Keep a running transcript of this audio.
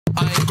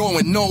I ain't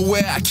going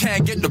nowhere, I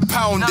can't get the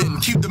pounding.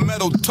 Keep the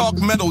metal talk,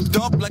 metal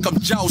up like I'm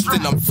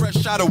jousting. I'm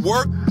fresh out of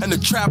work and the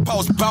trap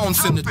house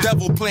bouncing. The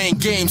devil playing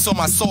games on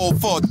my soul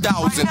for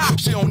 1,000.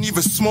 She don't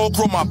even smoke,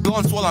 roll my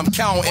blunts while I'm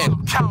counting.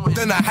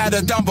 Then I had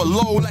her down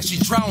below like she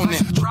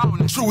drowning.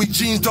 Chewy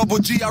jeans, double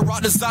G, I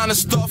rock designer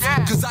stuff.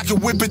 Cause I can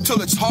whip it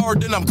till it's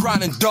hard, then I'm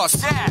grinding dust.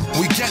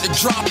 We get the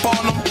drop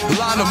on them,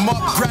 line them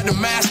up, grab the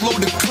mask,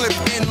 load the clip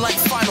in like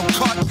Final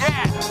Cut.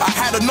 I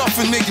had enough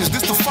of niggas,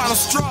 this the final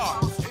straw.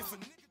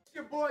 It's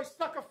your boy,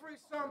 Sucker Free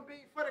Son B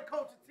for the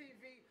Culture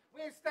TV.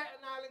 We in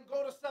Staten Island,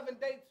 go to 7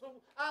 day 2.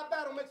 I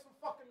battle, make some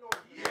fucking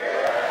noise.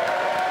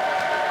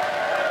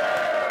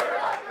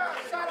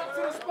 Shout out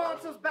to the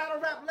sponsors,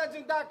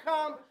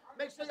 BattleRapLegend.com.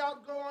 Make sure y'all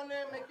go on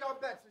there and make y'all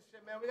bets and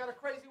shit, man. We got a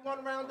crazy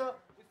one-rounder.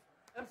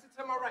 MC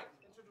to my right,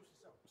 introduce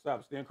yourself. What's up?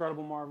 It's the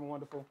incredible Marvin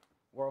Wonderful,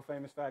 world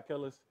famous Fat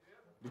Killers.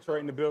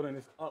 Detroit in the building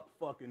is up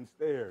fucking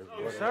stairs.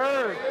 Yes,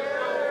 sir.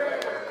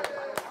 Yes,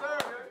 sir.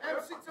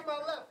 MC to my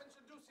left,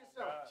 introduce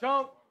yourself.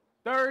 Chunk,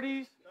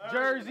 30s,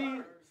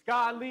 Jersey,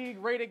 Sky League,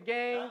 Rated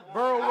Gang,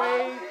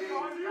 Burrowway,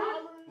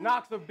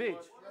 Knox a bitch.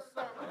 Yes,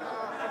 sir.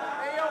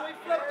 Hey, yo, we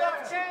flipped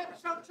up, champ.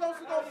 Chunk chose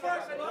to go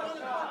first, and he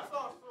only pops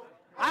off.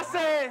 I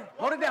said,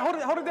 hold it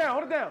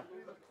down.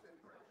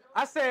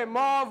 I said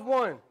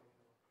Marvwon,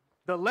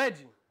 the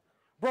legend.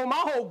 Bro, my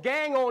whole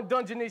gang on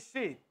dungeon this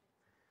shit.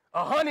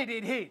 100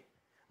 it hit.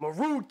 I'm a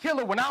rude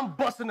killer when I'm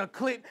busting a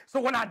clip. So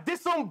when I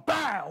diss him,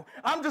 bow.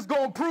 I'm just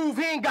gonna prove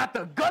he ain't got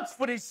the guts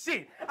for this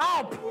shit.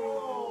 I'll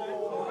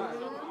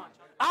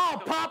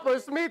Papa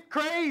Smith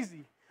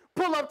crazy.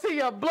 Pull up to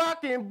your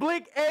block and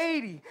blick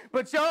 80.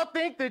 But y'all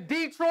think the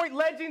Detroit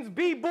Legends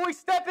B-boy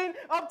stepping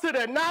up to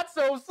the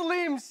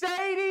not-so-slim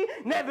shady?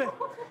 Never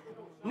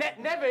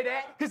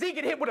that, because he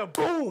get hit with a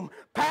boom,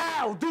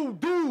 pow,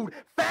 dude,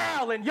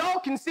 foul, and y'all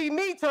can see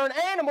me turn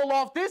animal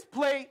off this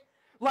plate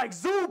like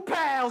zoo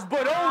pals,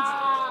 but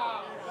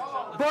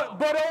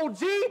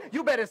OG,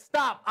 you better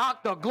stop.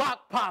 The Glock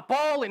pop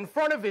all in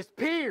front of his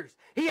peers.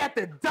 He had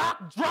the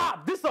dock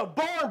drop. This a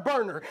barn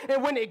burner.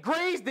 And when it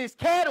grazed, this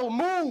cattle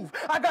move.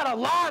 I got a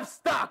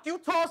livestock. You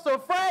toss a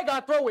frag, I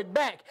throw it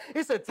back.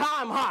 It's a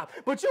time hop.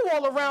 But you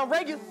all around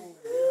regular.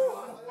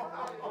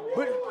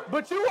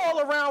 But you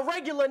all around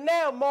regular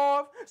now,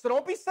 Marv. So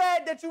don't be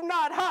sad that you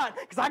not hot,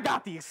 because I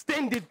got the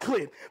extended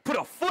clip. Put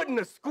a foot in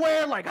the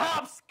square like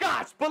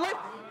hopscotch. But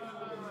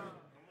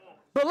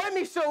let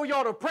me show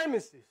y'all the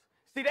premises.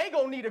 See, they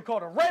gonna need to call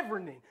the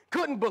Reverend in.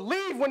 Couldn't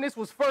believe when this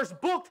was first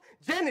booked.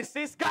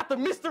 Genesis got the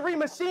mystery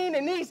machine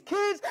and these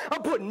kids,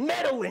 I'm putting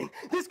metal in.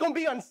 This gonna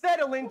be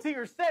unsettling to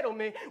your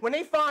settlement when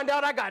they find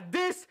out I got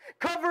this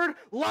covered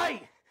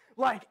light.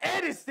 Like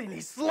Edison,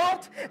 he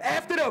slumped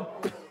after the...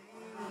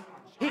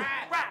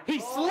 He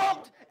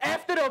slumped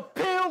after the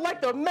pill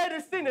like the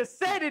medicine, a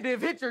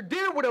sedative. Hit your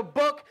deer with a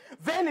buck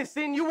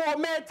venison. You all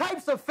mad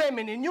types of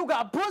feminine. You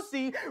got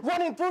pussy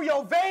running through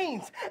your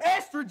veins.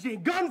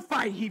 Estrogen,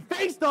 gunfight, he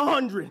faced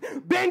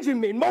 100.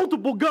 Benjamin,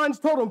 multiple guns,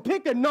 told him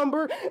pick a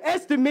number.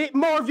 Estimate,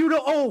 Marv, you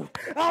the old.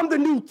 I'm the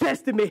New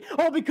Testament.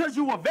 All because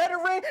you a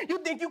veteran? You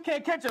think you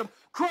can't catch a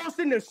cross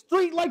in the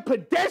street like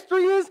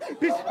pedestrians?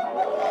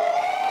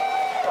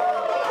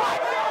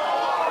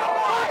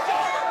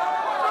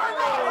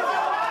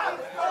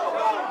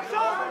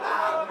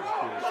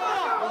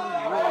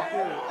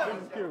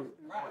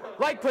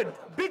 Like,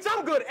 bitch,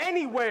 I'm good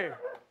anywhere.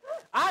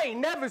 I ain't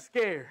never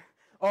scared.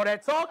 All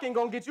that talking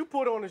gonna get you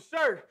put on a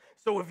shirt.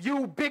 So if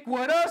you bick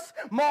with us,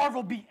 Marv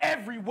will be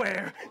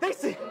everywhere. They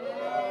see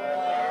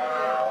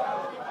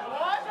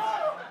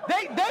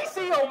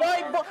a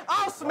white boy,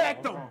 I'll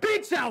smack the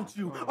bitch out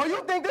you. Or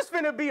you think this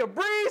finna be a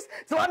breeze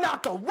till I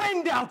knock the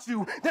wind out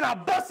you. Then I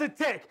bust a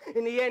tech.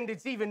 In the end,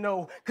 it's even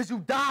though, cause you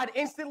died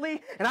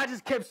instantly, and I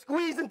just kept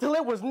squeezing till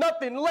it was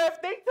nothing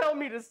left. They tell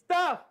me to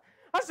stop.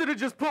 I should have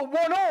just put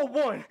 1 on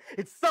 1.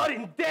 It's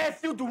sudden death.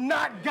 You do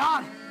not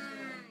got it.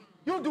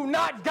 You do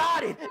not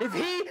got it. If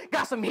he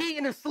got some heat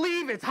in his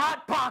sleeve, it's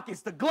hot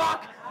pockets. The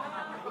Glock.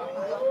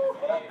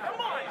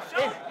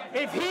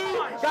 If he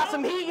got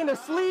some heat in his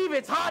sleeve,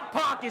 it's hot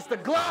pockets. The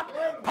Glock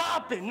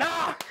popping.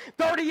 Nah,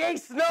 38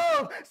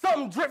 snub.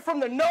 Something drip from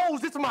the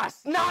nose. It's my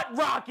snot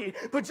rocket.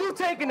 But you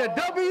taking a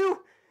W?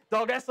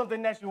 Dog, that's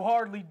something that you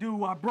hardly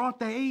do. I brought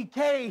the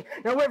AK.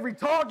 Now every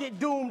target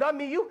doomed. I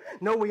mean, you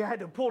know we had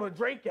to pull the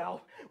Drake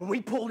out when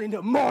we pulled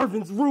into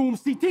Marvin's room.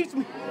 See, teach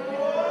me.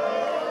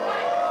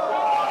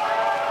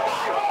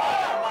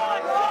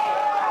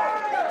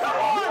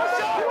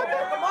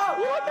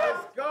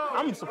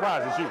 I'm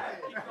surprised at you.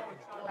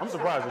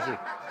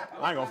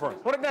 I ain't gonna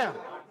front. Put it down.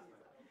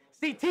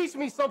 See, teach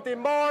me something,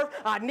 Marv.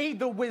 I need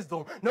the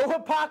wisdom. No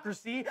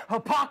hypocrisy.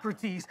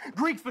 Hippocrates,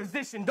 Greek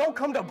physician. Don't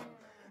come to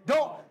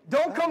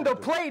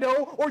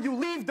Plato or you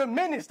leave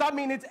diminished. I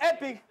mean, it's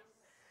epic.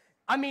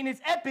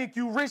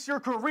 You risk your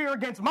career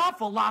against my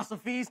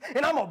philosophies,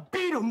 and I'm gonna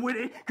beat them with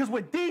it, because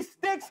with these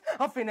sticks,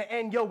 I'm finna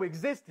end your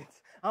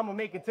existence. I'm gonna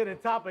make it to the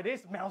top of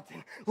this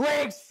mountain.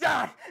 Leg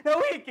shot.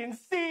 Now he can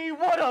see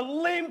what a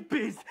limp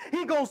is.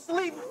 He gonna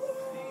sleep.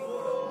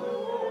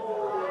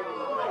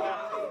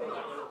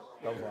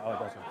 I like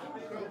that song.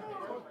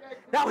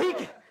 Now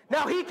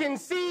he can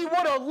see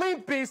what a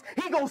limp is.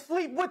 He gon'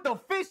 sleep with the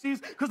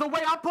fishes, cause the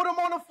way I put him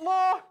on the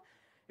floor,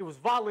 it was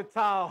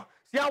volatile.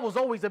 See, I was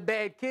always a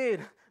bad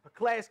kid, a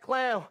class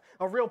clown,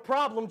 a real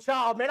problem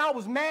child. Man, I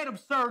was mad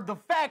absurd. The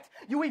fact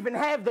you even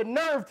have the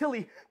nerve till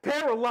he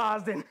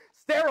paralyzed and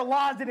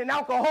sterilized in an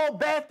alcohol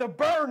bath to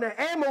burn, the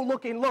ammo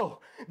looking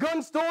low.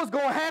 Gun stores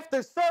gonna have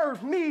to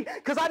serve me,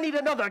 cause I need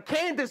another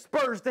can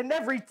dispersed. And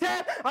every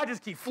tap, I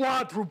just keep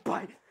flying through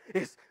pipes.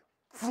 It's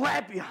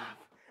flappy.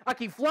 I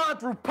keep flying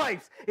through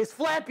pipes. It's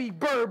Flappy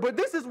Bird. But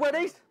this is where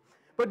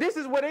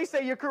they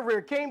say your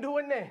career came to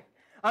an end.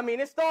 I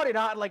mean, it started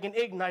out like an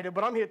igniter,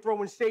 but I'm here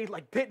throwing shade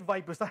like pit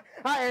vipers. I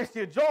asked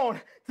your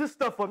John to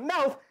stuff her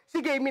mouth.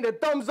 She gave me the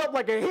thumbs up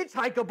like a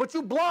hitchhiker, but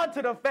you blind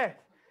to the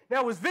fact.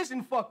 Now his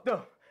vision fucked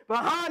up.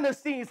 Behind the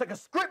scenes, like a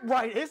script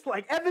writer, it's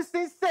like ever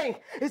since saying,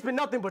 it's been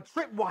nothing but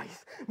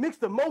tripwires,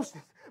 mixed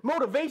emotions,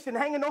 motivation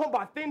hanging on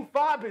by thin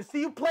fibers. See,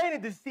 you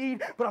planted the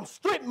seed, but I'm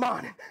strip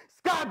mining,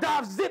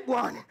 skydive zip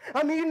lining.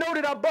 I mean, you know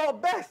that I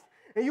bought best,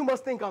 and you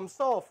must think I'm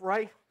soft,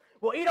 right?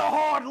 Well, eat a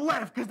hard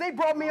left, cause they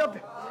brought me up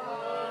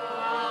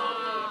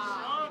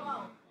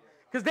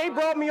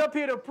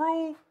here to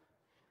prove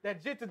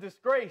that jit's a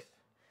disgrace.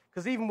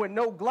 Cause even with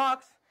no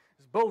Glocks,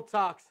 it's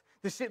Botox.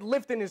 The shit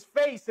lifting his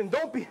face, and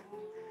don't be.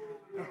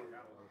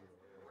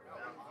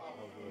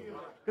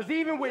 Cause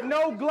even with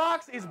no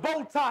Glocks, it's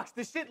Botox.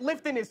 The shit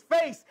lifting his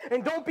face,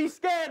 and don't be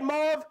scared,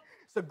 Marv.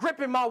 It's a grip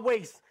in my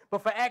waist,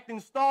 but for acting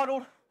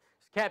startled,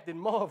 it's Captain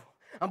Marvel.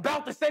 I'm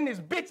about to send this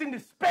bitch into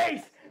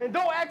space, and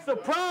don't act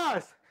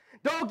surprised.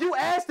 Dog, you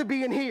asked to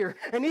be in here,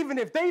 and even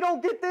if they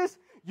don't get this,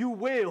 you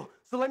will.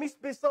 So let me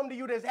spit something to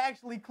you that's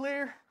actually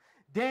clear.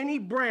 Danny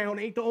Brown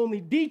ain't the only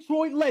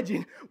Detroit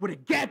legend with a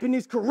gap in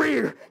his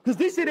career, cause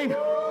this shit ain't...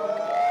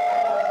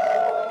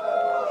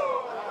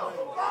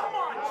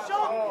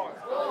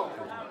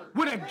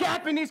 with a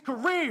gap in his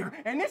career,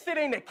 and this shit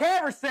ain't a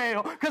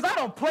carousel, cause I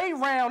don't play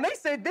round. They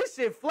said this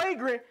shit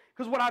flagrant,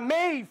 cause what I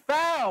made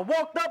foul,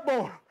 walked up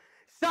on him,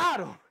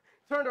 shot him,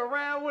 turned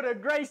around with a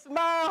great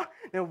smile,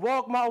 and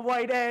walked my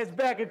white ass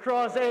back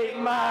across 8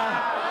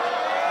 Mile.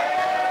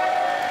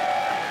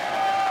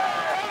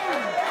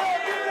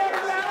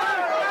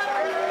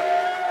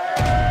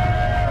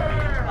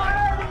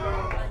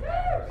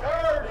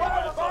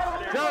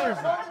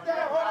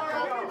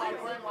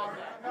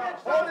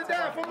 Hold it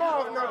down for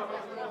Marv now.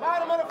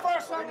 Bottom of the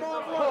first shot,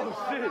 Marv. Oh,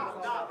 shit.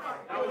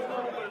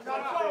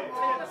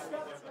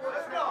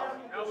 Let's go.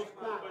 That was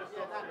cool, but it's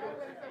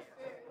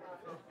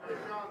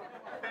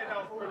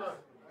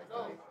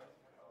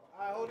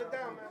All right, hold it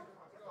down, man.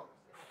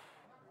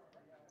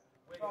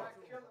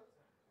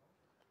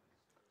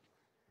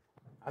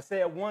 I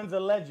said one's a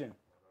legend.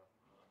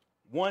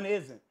 One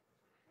isn't.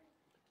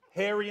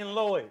 Harry and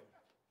Lloyd.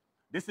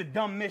 This is a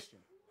dumb mission.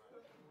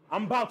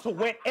 I'm about to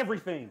wet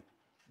everything.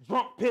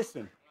 Drunk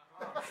pissing.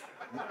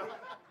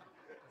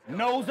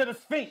 Nose of the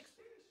Sphinx.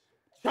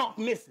 Chunk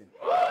missing.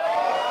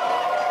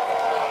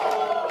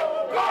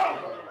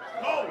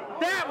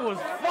 That was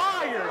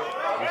fire.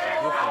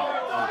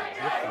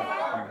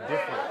 I'm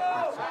different.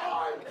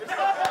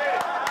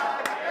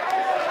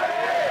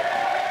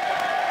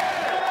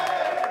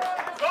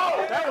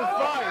 That was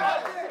fire.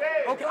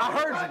 Okay, I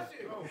heard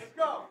you. Let's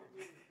go.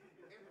 In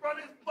front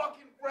of his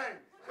fucking friend.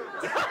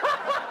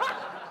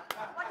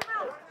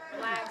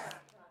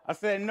 I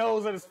said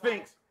nose of the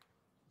Sphinx.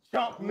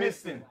 Chunk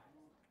missing.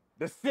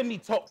 The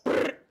semi-talk.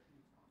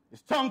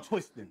 His tongue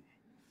twisting.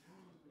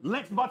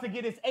 Lex about to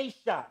get his ace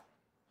shot.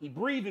 He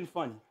breathing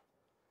funny.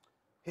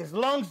 His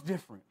lungs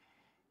different.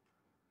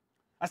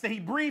 I said he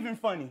breathing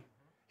funny.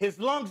 His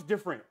lungs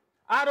different.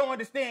 I don't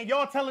understand.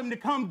 Y'all tell him to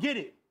come get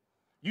it.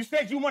 You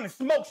said you want to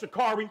smoke,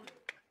 Sha'Carri.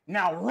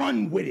 Now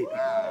run with it.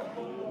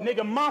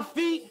 Nigga, my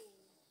feet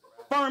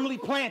firmly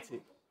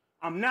planted.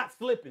 I'm not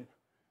slipping.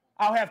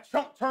 I'll have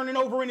Chunk turning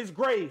over in his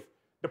grave.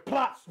 The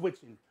plot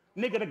switching.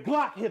 Nigga, the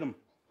Glock hit him.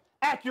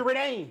 Accurate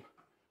aim.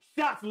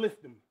 Shots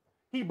lift him.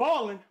 He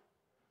balling.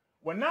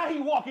 Well, now he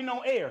walking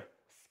on air.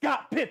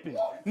 Scott Pippen.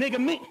 Nigga,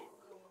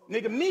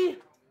 me,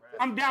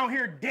 I'm down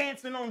here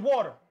dancing on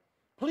water.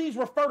 Please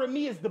refer to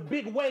me as the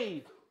big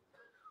wave.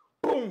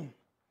 Boom.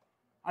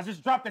 I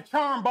just dropped a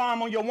charm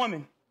bomb on your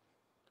woman.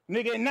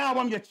 Nigga, and now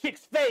I'm your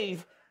chick's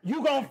fave.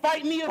 You gonna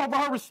fight me over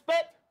her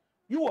respect?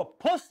 You a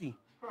pussy.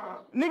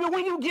 Nigga,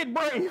 when you get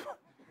brave.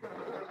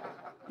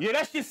 Yeah,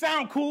 that shit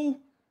sound cool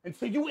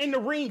until you in the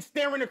ring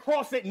staring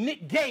across at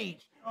Nick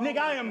Gage.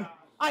 Nigga,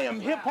 I am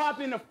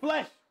hip-hop in the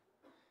flesh.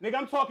 Nigga,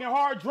 I'm talking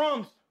hard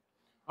drums,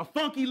 a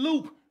funky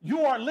loop.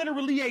 You are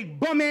literally a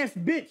bum-ass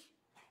bitch.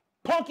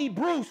 Punky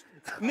Bruce.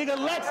 Nigga,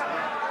 Lex.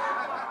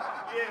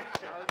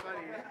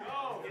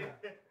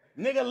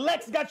 Nigga,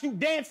 Lex got you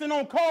dancing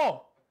on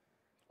call.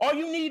 All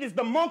you need is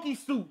the monkey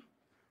suit.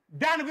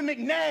 Donovan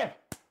McNabb.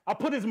 I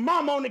put his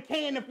mama on the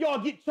can if y'all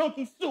get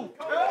chunky soup.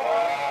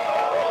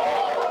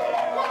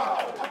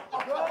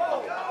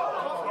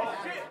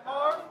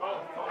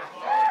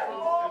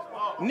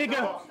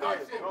 Nigga,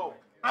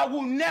 I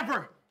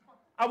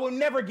will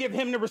never give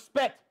him the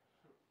respect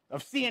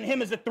of seeing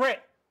him as a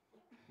threat.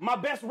 My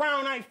best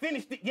round, I ain't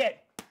finished it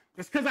yet.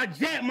 It's because I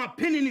jabbed my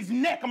pin in his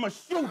neck. I'm a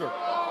shooter.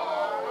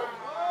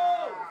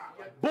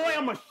 Boy,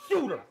 I'm a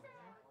shooter.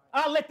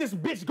 I'll let this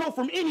bitch go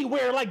from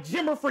anywhere like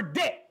Jimmer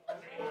Fredette.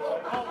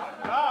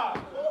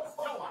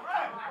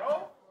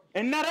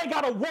 And now they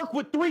gotta work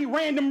with 3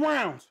 random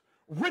rounds.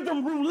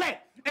 Rhythm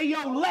roulette. Hey,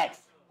 yo, Lex,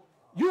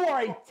 you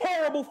are a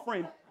terrible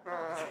friend.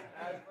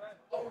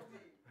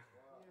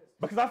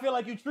 Because I feel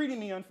like you treating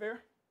me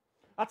unfair.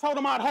 I told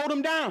him I'd hold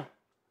him down.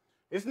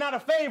 It's not a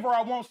favor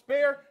I won't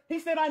spare. He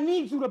said, I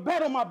need you to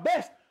battle my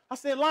best. I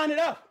said, line it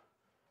up.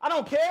 I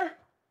don't care.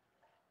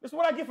 This is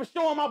what I get for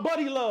showing my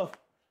buddy love.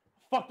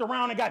 Fucked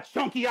around and got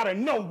chunky out of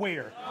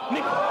nowhere.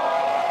 Nigga.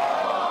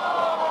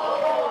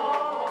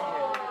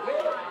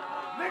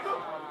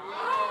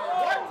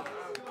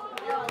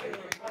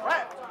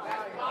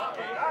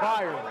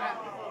 Fire.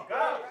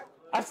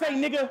 I say,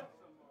 nigga.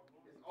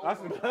 I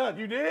said,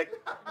 you dig?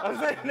 I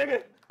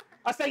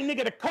say,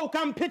 nigga, the coke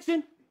I'm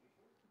pitching,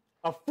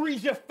 I'll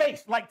freeze your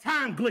face like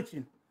time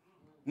glitching.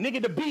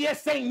 Nigga, the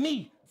BS ain't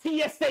me.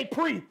 TSA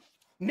pre.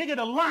 Nigga,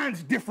 the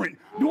line's different.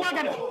 Do I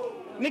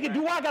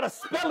gotta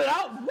spell it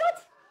out?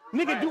 What?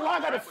 Nigga, do I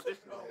gotta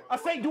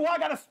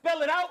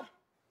spell it out?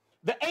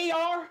 The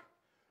AR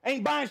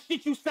ain't buying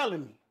shit you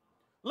selling me.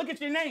 Look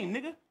at your name,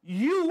 nigga.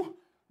 You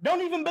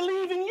don't even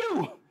believe in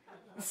you.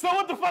 So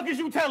what the fuck is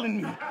you telling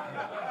me?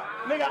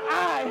 Nigga,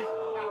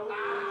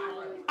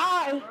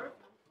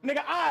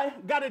 I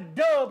got a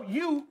dub.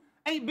 You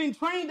ain't been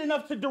trained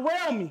enough to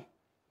derail me.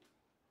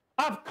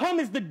 I've come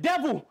as the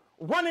devil,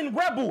 running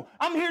rebel.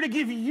 I'm here to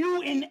give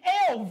you an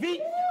LV.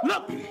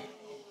 Look.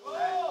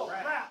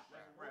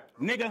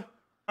 Nigga,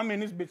 I'm in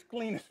this bitch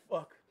clean as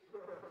fuck.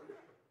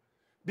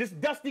 This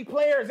dusty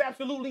player is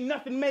absolutely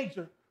nothing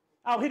major.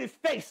 I'll hit his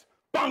face.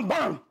 Bang,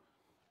 bang.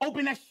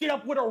 Open that shit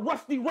up with a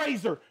rusty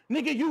razor.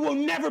 Nigga, you will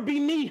never be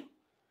me.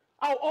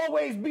 I'll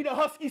always be the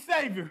husky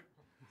savior.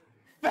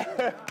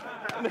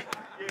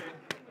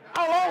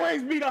 I'll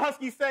always be the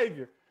husky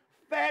savior.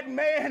 Fat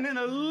man in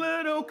a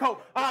little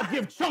coat. I'll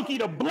give Chunky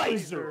the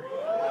blazer.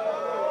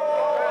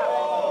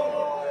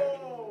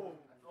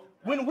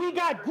 When we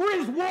got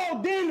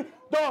Griswold in,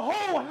 the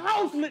whole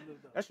house lit.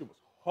 That shit was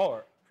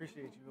hard.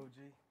 Appreciate you,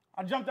 OG.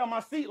 I jumped out my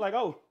seat like,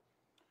 oh,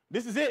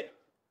 this is it.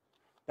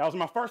 That was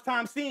my first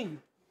time seeing you.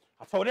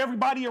 I told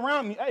everybody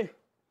around me, hey,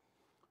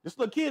 this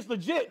little kid's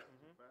legit.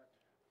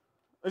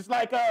 It's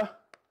like, I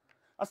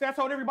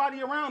told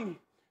everybody around me,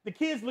 the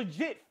kid's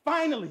legit,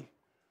 finally.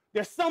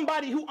 There's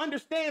somebody who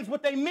understands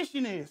what their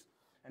mission is.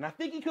 And I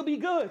think he could be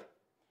good.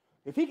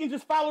 If he can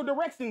just follow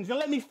directions and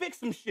let me fix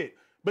some shit.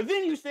 But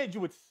then you said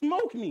you would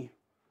smoke me.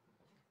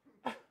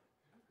 And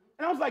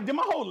I was like, did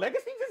my whole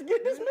legacy just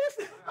get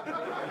dismissed?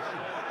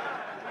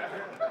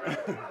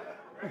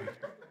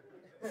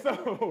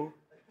 So,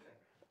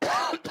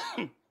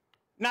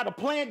 now the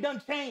plan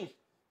done changed.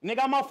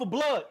 Nigga, I'm out for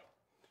blood.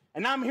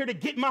 And I'm here to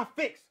get my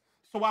fix.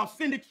 So I'll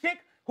send a chick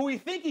who he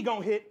think he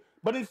gonna hit,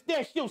 but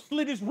instead she'll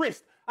slit his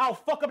wrist. I'll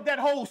fuck up that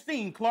whole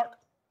scene, Clark.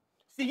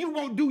 See, you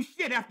won't do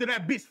shit after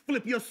that bitch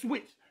flip your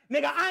switch.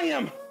 Nigga,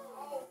 I'm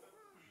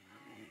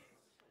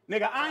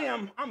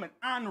an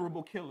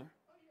honorable killer.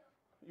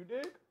 You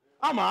dig?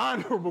 I'm an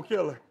honorable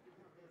killer.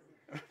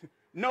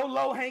 No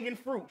low-hanging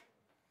fruit.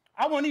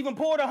 I won't even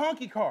pull the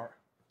hunky card.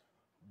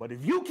 But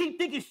if you keep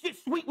thinking shit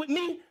sweet with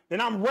me, then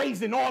I'm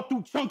raising all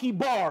through chunky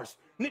bars.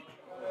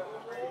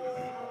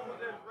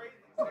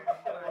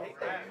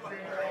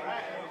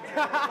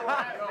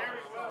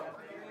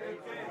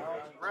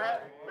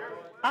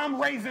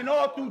 I'm raising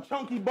all through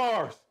chunky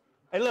bars.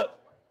 Hey, look,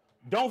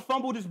 don't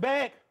fumble this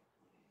bag.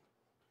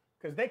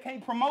 Because they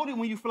can't promote it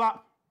when you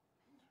flop.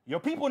 Your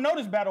people know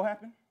this battle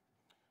happened.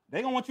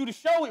 They gonna want you to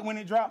show it when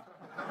it drop.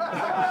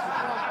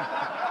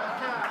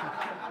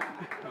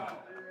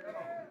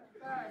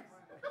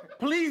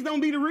 Please don't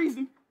be the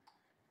reason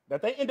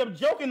that they end up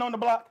joking on the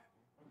block.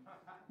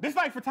 This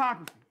like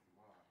photography.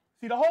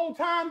 See, the whole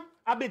time,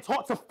 I've been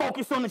taught to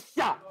focus on the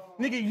shot.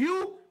 Nigga,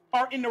 you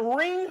are in the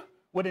ring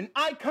with an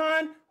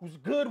icon who's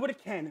good with a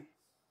cannon.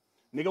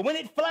 Nigga, when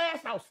it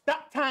flash, I'll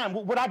stop time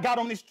with what I got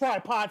on this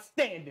tripod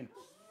standing.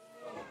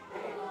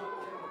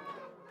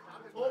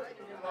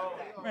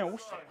 Man,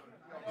 what's up?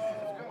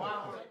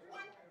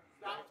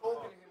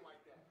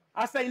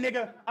 I say,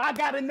 nigga, I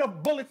got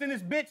enough bullets in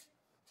this bitch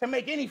to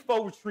make any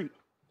foe retreat.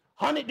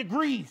 100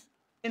 degrees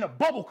in a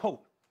bubble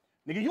coat.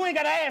 Nigga, you ain't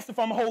gotta ask if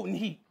I'm holding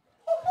heat.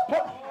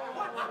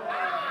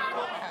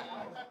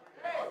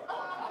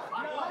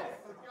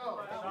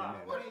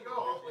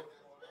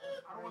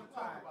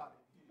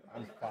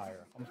 I'm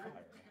fire.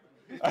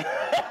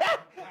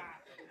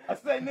 I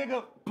say,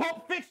 nigga,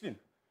 Pulp Fiction.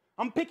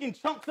 I'm picking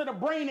chunks of the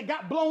brain that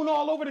got blown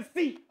all over the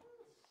seat.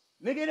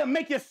 Nigga, it'll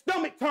make your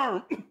stomach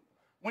turn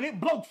when it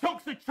blow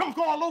chunks of chunk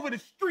all over the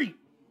street.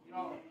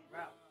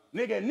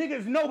 Nigga,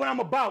 niggas know what I'm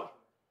about.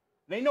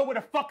 They know where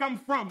the fuck I'm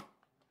from.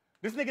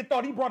 This nigga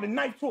thought he brought a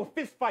knife to a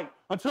fist fight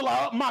until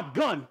I upped my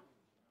gun.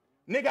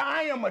 Nigga,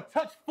 I am a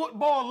touch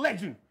football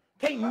legend.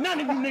 Can't none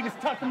of you niggas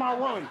touch my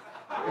run.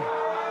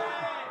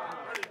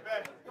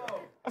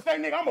 I say,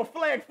 nigga, I'm a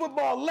flag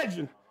football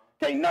legend.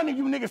 Can't none of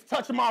you niggas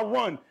touch my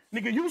run.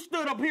 Nigga, you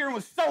stood up here and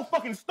was so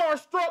fucking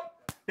starstruck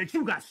that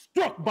you got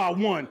struck by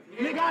one.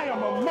 Nigga, I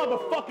am a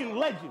motherfucking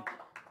legend.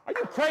 Are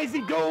you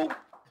crazy, dude?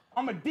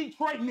 I'm a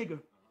Detroit nigga.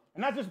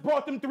 And I just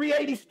brought them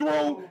 380s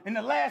through, and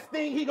the last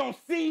thing he gonna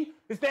see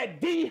is that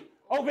D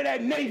over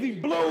that navy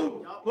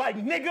blue. Like,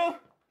 nigga,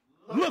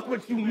 look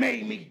what you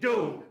made me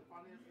do.